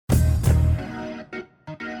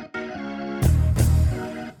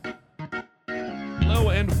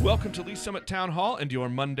And welcome to Lee Summit Town Hall and your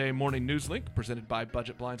Monday morning news link presented by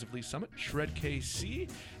Budget Blinds of Lee Summit, Shred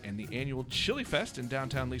KC, and the annual Chili Fest in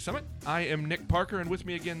downtown Lee Summit. I am Nick Parker, and with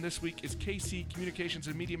me again this week is KC Communications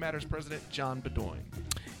and Media Matters President John Bedoin.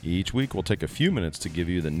 Each week we'll take a few minutes to give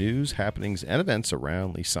you the news, happenings, and events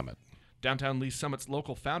around Lee Summit. Downtown Lee Summit's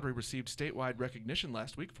local foundry received statewide recognition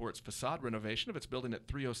last week for its facade renovation of its building at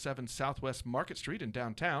 307 Southwest Market Street in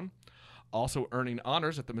downtown. Also earning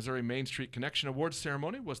honors at the Missouri Main Street Connection Awards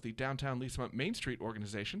ceremony was the Downtown Lee Summit Main Street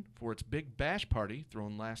organization for its Big Bash Party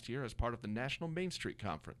thrown last year as part of the National Main Street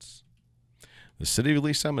Conference. The City of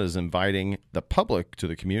Lee Summit is inviting the public to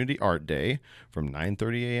the Community Art Day from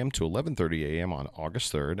 9:30 a.m. to 11:30 a.m. on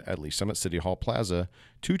August 3rd at Lee Summit City Hall Plaza,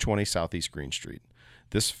 220 Southeast Green Street.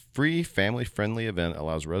 This free, family-friendly event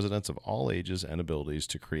allows residents of all ages and abilities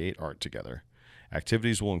to create art together.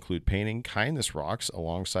 Activities will include painting kindness rocks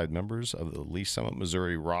alongside members of the Lee Summit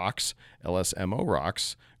Missouri Rocks, LSMO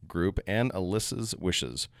Rocks group, and Alyssa's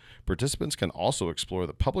Wishes. Participants can also explore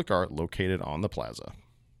the public art located on the plaza.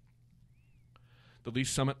 The Lee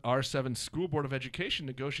Summit R7 School Board of Education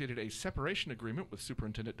negotiated a separation agreement with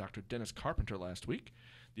Superintendent Dr. Dennis Carpenter last week.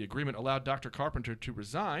 The agreement allowed Dr. Carpenter to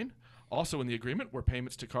resign. Also in the agreement were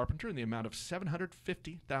payments to Carpenter in the amount of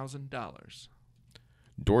 $750,000.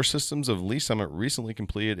 Door Systems of Lee Summit recently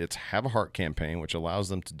completed its Have a Heart campaign, which allows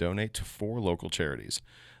them to donate to 4 local charities.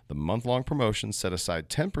 The month-long promotion set aside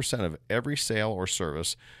 10% of every sale or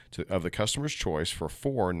service of the customer's choice for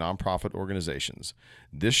 4 nonprofit organizations.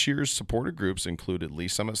 This year's supported groups included Lee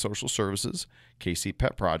Summit Social Services, KC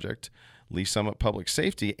Pet Project, Lee Summit Public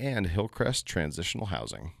Safety, and Hillcrest Transitional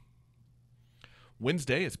Housing.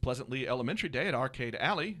 Wednesday is Pleasantly Elementary Day at Arcade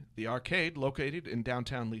Alley. The arcade, located in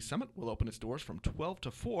downtown Lee Summit, will open its doors from 12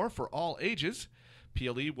 to 4 for all ages.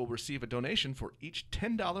 PLE will receive a donation for each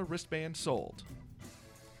 $10 wristband sold.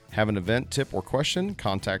 Have an event, tip, or question?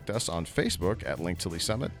 Contact us on Facebook at Link to Lee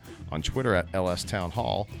Summit, on Twitter at LS Town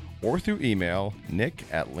Hall, or through email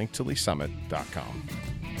nick@linktoleesummit.com.